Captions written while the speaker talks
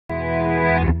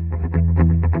What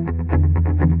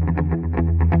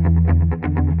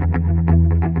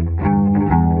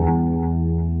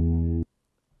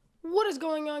is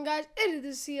going on, guys? It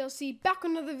is the CLC back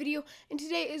with another video, and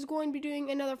today is going to be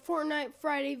doing another Fortnite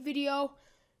Friday video.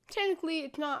 Technically,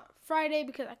 it's not Friday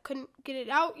because I couldn't get it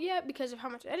out yet because of how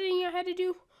much editing I had to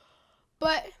do,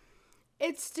 but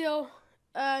it's still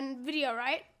a video,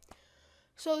 right?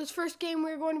 So this first game,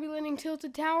 we're going to be landing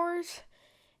Tilted Towers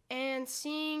and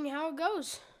seeing how it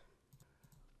goes.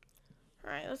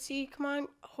 Alright, let's see. Come on.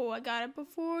 Oh, I got it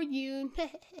before you.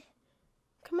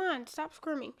 Come on, stop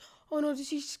squirming. Oh no, did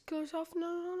she go off?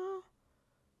 No.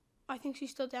 I think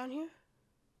she's still down here.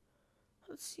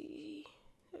 Let's see.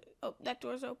 Oh, that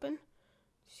door's open. Did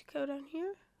she go down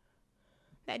here?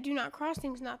 That do not cross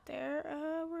thing's not there.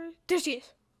 There she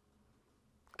is.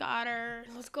 Got her.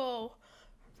 Let's go.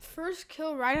 First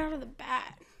kill right out of the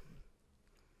bat.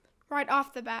 Right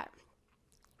off the bat.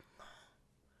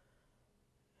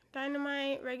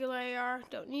 Dynamite, regular AR,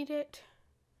 don't need it.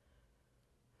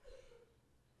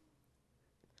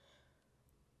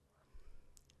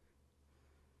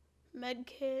 Med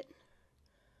kit.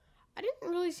 I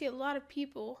didn't really see a lot of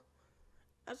people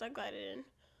as I glided in,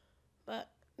 but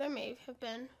there may have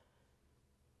been.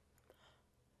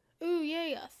 Ooh,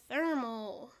 yay, a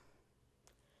thermal.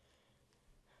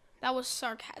 That was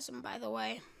sarcasm, by the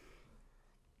way.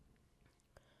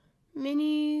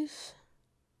 Minis.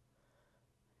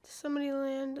 Did somebody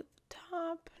land at the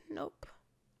top? Nope.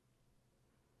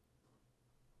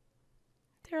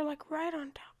 They're like right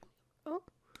on top. Oh.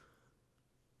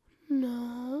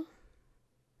 No.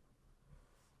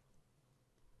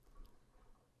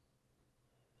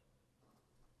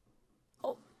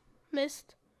 Oh,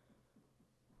 missed.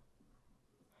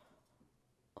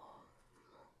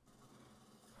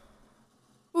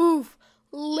 Oof,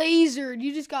 lasered.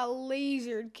 You just got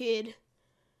lasered, kid.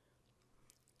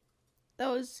 That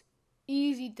was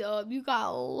easy, dub. You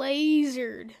got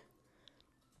lasered.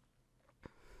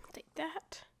 Take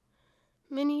that.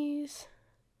 Minis.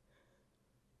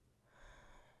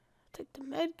 Take the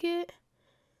med kit.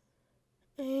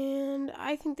 And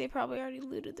I think they probably already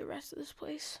looted the rest of this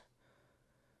place.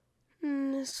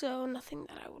 So nothing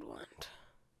that I would want.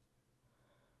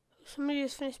 Somebody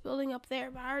just finished building up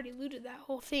there, but I already looted that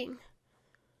whole thing.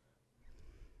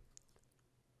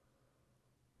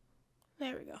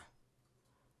 There we go.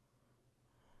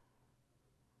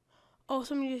 Oh,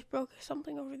 somebody just broke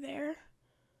something over there.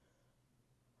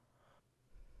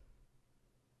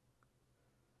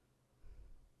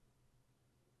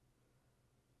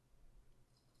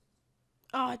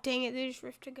 Oh, dang it, they just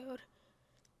ripped a goat.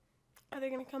 Are they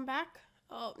going to come back?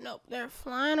 Oh, nope, they're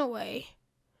flying away.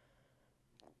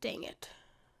 Dang it.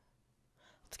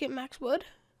 Let's get max wood.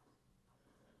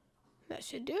 That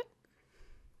should do it.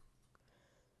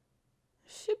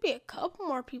 Should be a couple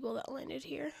more people that landed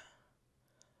here.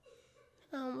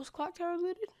 Was clock tower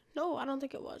looted? No, I don't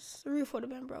think it was. The roof would have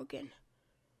been broken.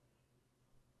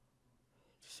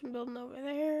 Just some building over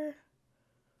there.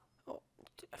 Oh,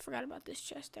 I forgot about this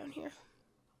chest down here.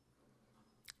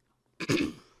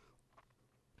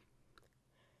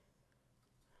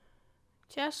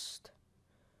 Chest.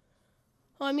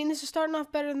 Well, I mean, this is starting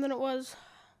off better than it was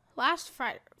last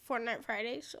Friday, Fortnite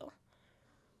Friday, so.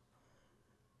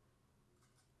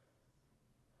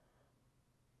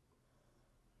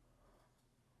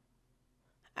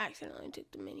 I accidentally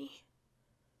took the mini.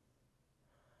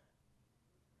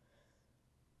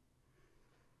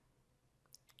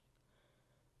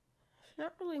 There's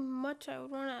not really much I would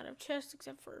want out of chest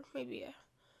except for maybe a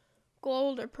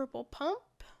gold or purple pump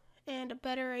and a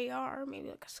better AR, maybe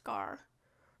like a scar.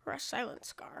 Or a silent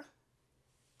scar.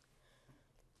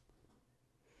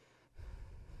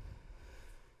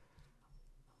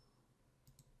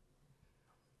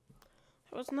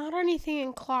 There was not anything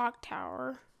in clock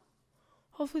tower.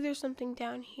 Hopefully there's something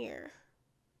down here.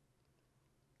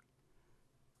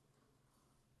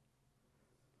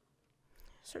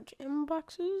 Search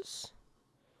inboxes.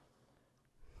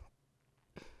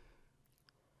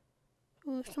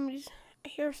 Ooh, I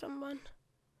hear someone.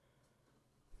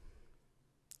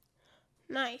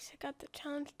 Nice, I got the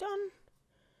challenge done.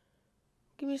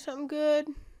 Give me something good.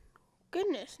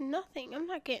 Goodness, nothing. I'm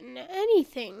not getting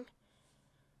anything.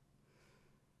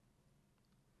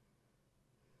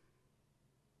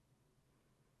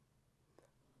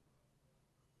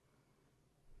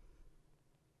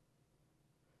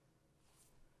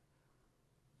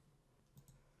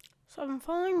 So I've been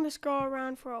following this girl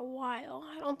around for a while.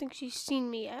 I don't think she's seen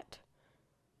me yet.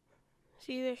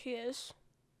 See, there she is.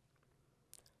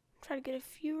 Try to get a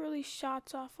few early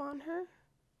shots off on her.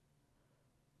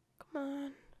 Come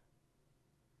on.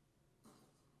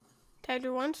 Tagged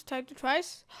her once, tagged her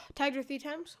twice, tagged her 3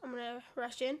 times. I'm gonna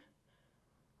rush in.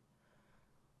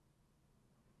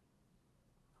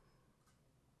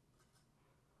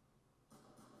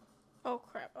 Oh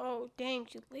crap. Oh dang,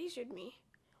 she lasered me.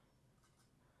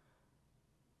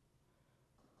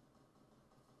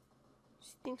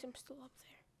 She thinks I'm still up there.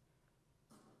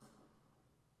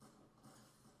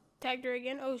 Tagged her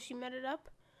again. Oh, she met it up.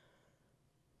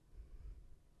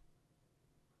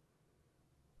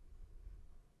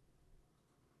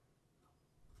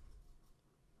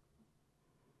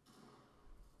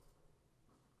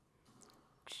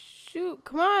 Shoot,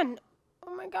 come on.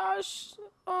 Oh my gosh.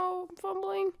 Oh, I'm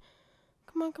fumbling.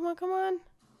 Come on, come on, come on.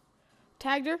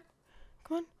 Tagged her.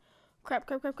 Come on. Crap,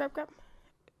 crap, crap, crap, crap.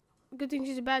 Good thing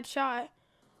she's a bad shot.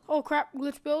 Oh crap,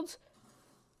 glitch builds.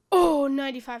 Oh,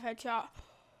 95 headshot.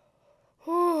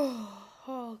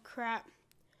 Oh crap.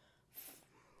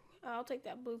 I'll take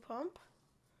that blue pump.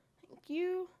 Thank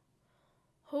you.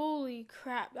 Holy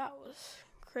crap, that was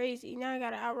crazy. Now I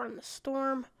gotta outrun the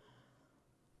storm.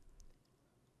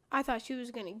 I thought she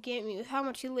was gonna get me with how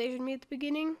much she lasered me at the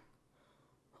beginning.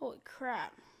 Holy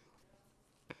crap.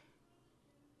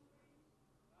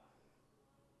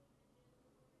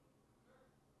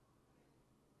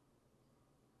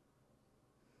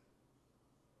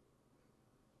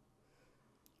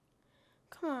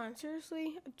 Come on,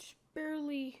 seriously? Just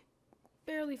barely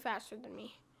faster than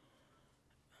me.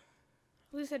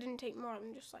 At least I didn't take more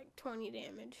than just like 20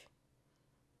 damage.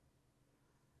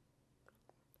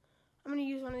 I'm gonna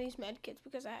use one of these med kits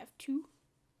because I have 2.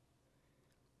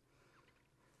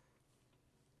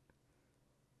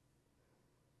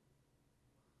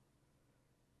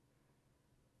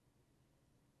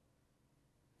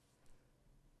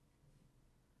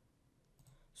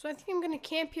 So I think I'm gonna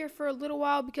camp here for a little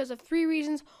while because of 3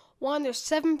 reasons. 1, there's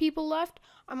 7 people left.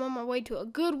 I'm on my way to a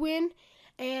good win,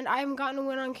 and I haven't gotten a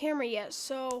win on camera yet.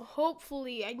 So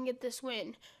hopefully I can get this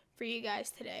win for you guys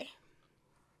today.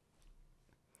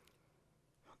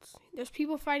 Let's see. There's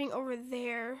people fighting over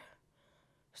there.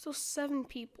 Still 7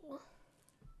 people.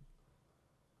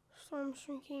 Storm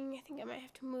shrinking. I think I might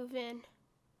have to move in.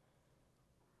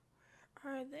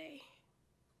 Where are they?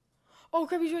 Oh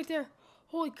crap, he's right there.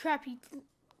 Holy crap,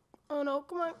 oh no,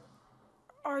 come on.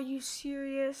 Are you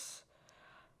serious?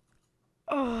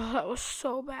 Oh, that was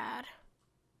so bad.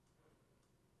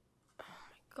 Oh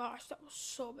my gosh, that was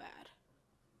so bad.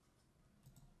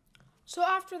 So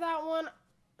after that one,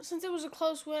 since it was a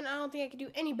close win, I don't think I could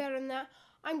do any better than that.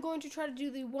 I'm going to try to do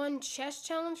the 1 chest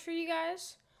challenge for you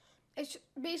guys. It's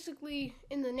basically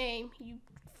in the name.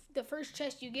 The first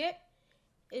chest you get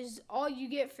is all you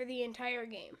get for the entire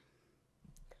game.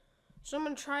 So I'm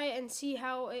going to try it and see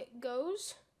how it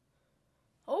goes.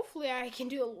 Hopefully I can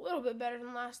do a little bit better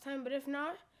than last time, but if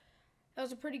not, that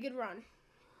was a pretty good run.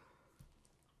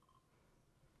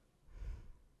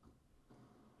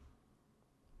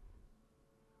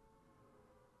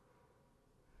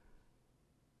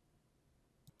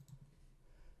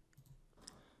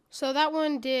 So that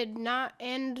one did not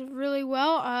end really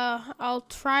well. I'll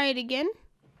try it again.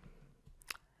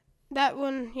 That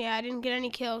one, yeah, I didn't get any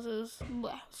kills. It was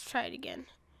bleh. Let's try it again.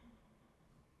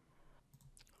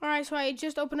 Alright, so I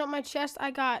just opened up my chest.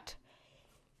 I got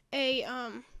a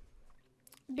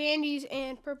bandies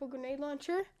and purple grenade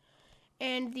launcher.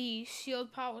 And the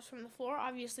shield pot was from the floor.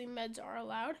 Obviously, meds are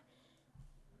allowed.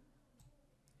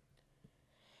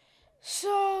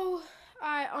 So,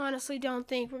 I honestly don't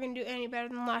think we're going to do any better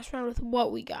than the last round with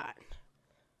what we got.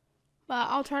 But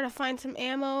I'll try to find some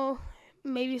ammo,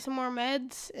 maybe some more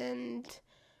meds, and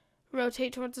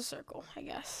rotate towards the circle, I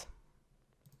guess.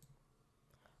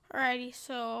 Alrighty,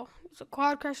 so there's a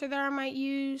quad crusher there I might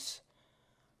use.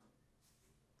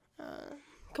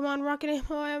 Come on, rocket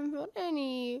ammo. I haven't found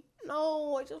any.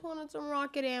 No, I just wanted some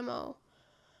rocket ammo.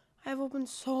 I've opened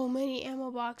so many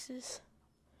ammo boxes.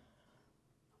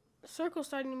 The circle's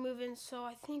starting to move in, so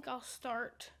I think I'll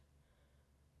start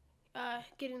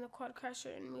getting the quad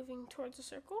crusher and moving towards the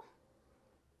circle.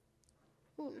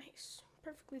 Ooh, nice.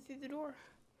 Perfectly through the door.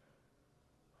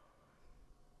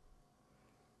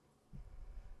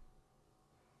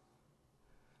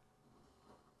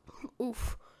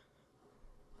 Oof.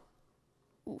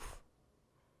 Oof.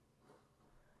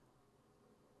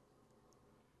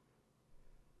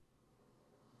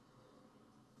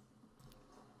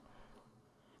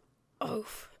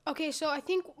 Oof. Okay, so I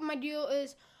think my deal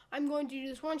is I'm going to do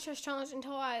this 1 chest challenge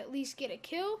until I at least get a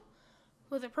kill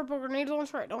with a purple grenade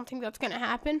launcher. I don't think that's going to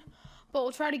happen, but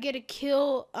we'll try to get a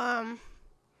kill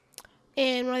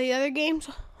in one of the other games,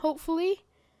 hopefully.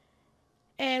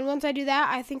 And once I do that,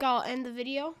 I think I'll end the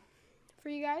video for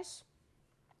you guys.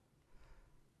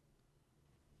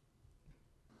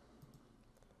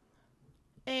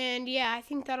 And yeah, I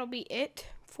think that'll be it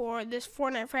for this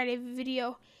Fortnite Friday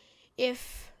video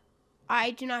if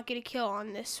I do not get a kill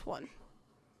on this one.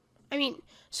 I mean,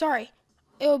 sorry,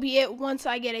 it'll be it once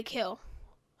I get a kill.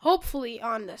 Hopefully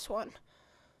on this one.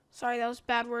 Sorry, that was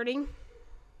bad wording.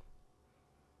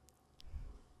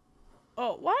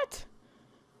 Oh, what?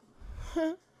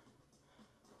 I'm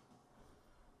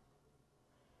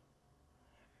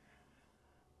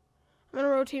going to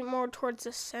rotate more towards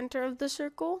the center of the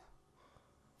circle.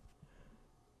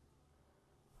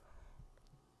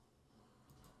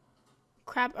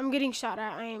 Crap, I'm getting shot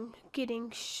at. I am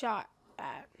getting shot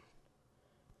at.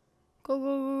 Go, go,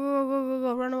 go, go, go, go,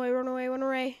 go. Run away, run away, run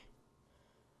away.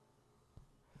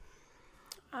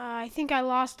 I think I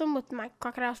lost them with my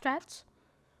crocodile strats.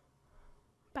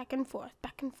 Back and forth,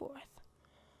 back and forth.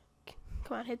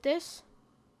 Come on, hit this.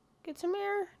 Get some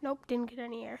air. Nope, didn't get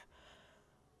any air.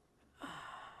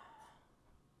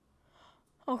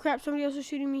 Oh crap, somebody else is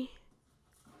shooting me.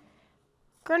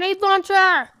 Grenade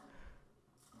launcher!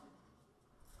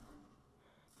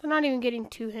 They're not even getting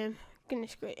to him.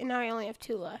 Goodness great. And now I only have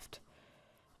 2 left.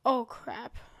 Oh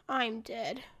crap. I'm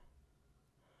dead.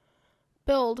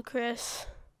 Build, Chris.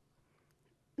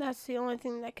 That's the only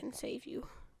thing that can save you.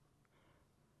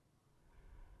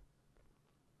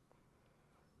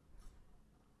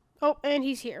 Oh, and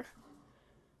he's here.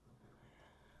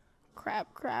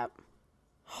 Crap, crap.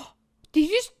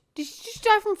 Did you just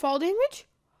die from fall damage?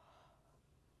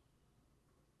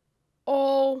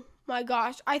 Oh my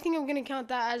gosh. I think I'm going to count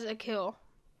that as a kill.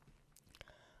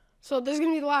 So this is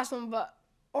going to be the last one, but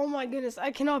oh my goodness.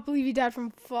 I cannot believe he died from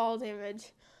fall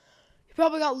damage. He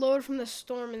probably got lowered from the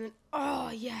storm and then, oh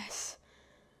yes.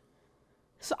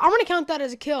 So I'm going to count that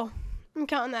as a kill. I'm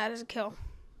counting that as a kill.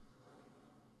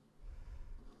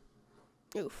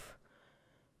 Oof.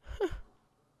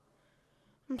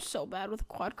 I'm so bad with a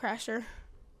quad crasher.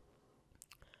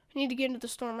 I need to get into the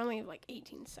storm. I only have like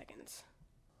 18 seconds.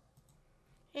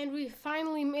 And we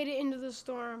finally made it into the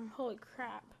storm. Holy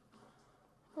crap.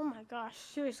 Oh my gosh.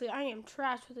 Seriously, I am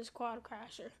trash with this quad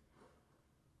crasher.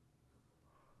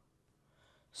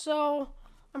 So,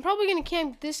 I'm probably going to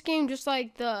camp this game just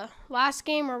like the last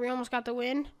game where we almost got the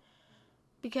win.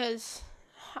 Because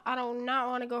I do not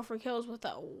want to go for kills with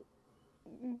a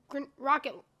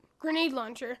grenade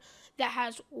launcher that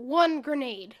has 1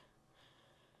 grenade.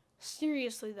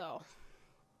 Seriously though.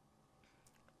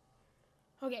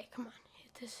 Okay, come on.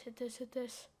 Hit this, hit this, hit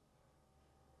this.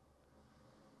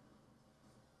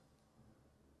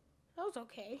 That was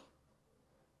okay.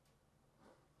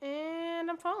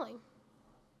 And I'm falling.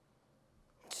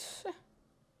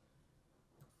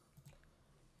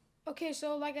 Okay,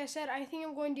 so like I said, I think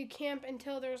I'm going to camp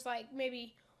until there's like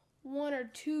maybe 1 or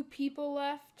 2 people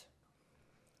left.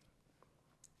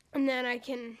 And then I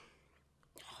can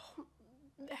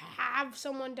have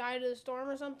someone die to the storm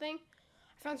or something.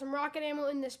 I found some rocket ammo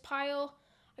in this pile.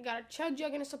 I got a chug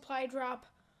jug and a supply drop.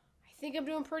 I think I'm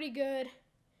doing pretty good.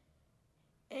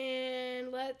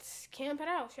 And let's camp it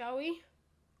out, shall we?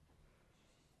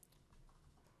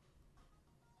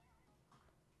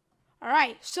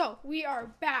 Alright, so we are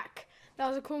back. That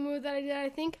was a cool move that I did, I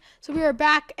think. So we are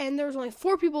back, and there's only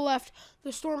 4 people left.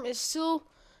 The storm is still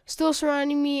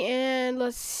surrounding me, and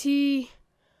let's see.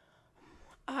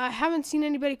 I haven't seen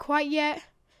anybody quite yet,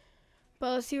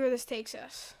 but let's see where this takes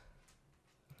us.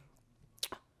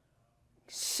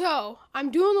 So, I'm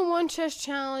doing the 1 chest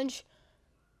challenge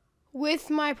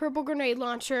with my purple grenade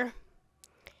launcher,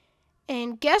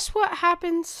 and guess what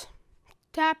happens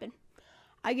to happen?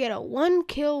 I get a 1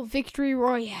 kill victory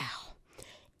royale,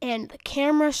 and the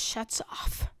camera shuts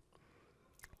off.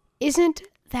 Isn't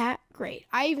that great?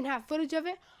 I even have footage of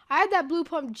it. I had that blue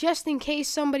pump just in case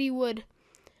somebody would,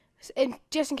 and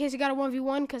just in case I got a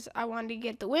 1v1 because I wanted to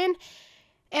get the win.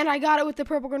 And I got it with the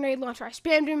purple grenade launcher. I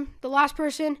spammed him, the last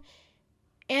person,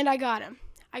 and I got him.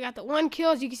 I got the 1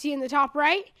 kill, as you can see in the top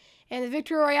right, and the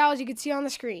victory royale, as you can see on the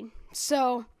screen.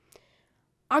 So,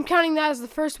 I'm counting that as the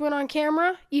first win on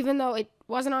camera, even though it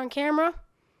wasn't on camera.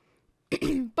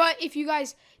 But if you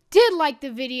guys did like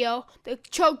the video, the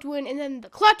choked win, and then the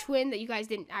clutch win that you guys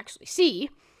didn't actually see,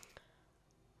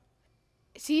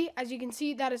 as you can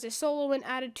see, that is a solo win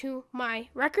added to my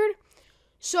record.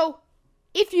 So,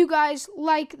 if you guys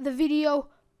like the video,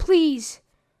 please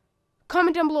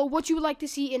comment down below what you would like to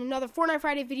see in another Fortnite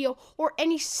Friday video, or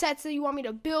any sets that you want me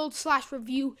to build /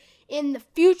 review in the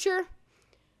future.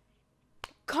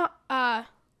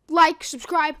 Like,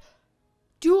 subscribe,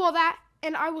 do all that,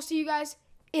 and I will see you guys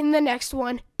in the next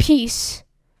one. Peace.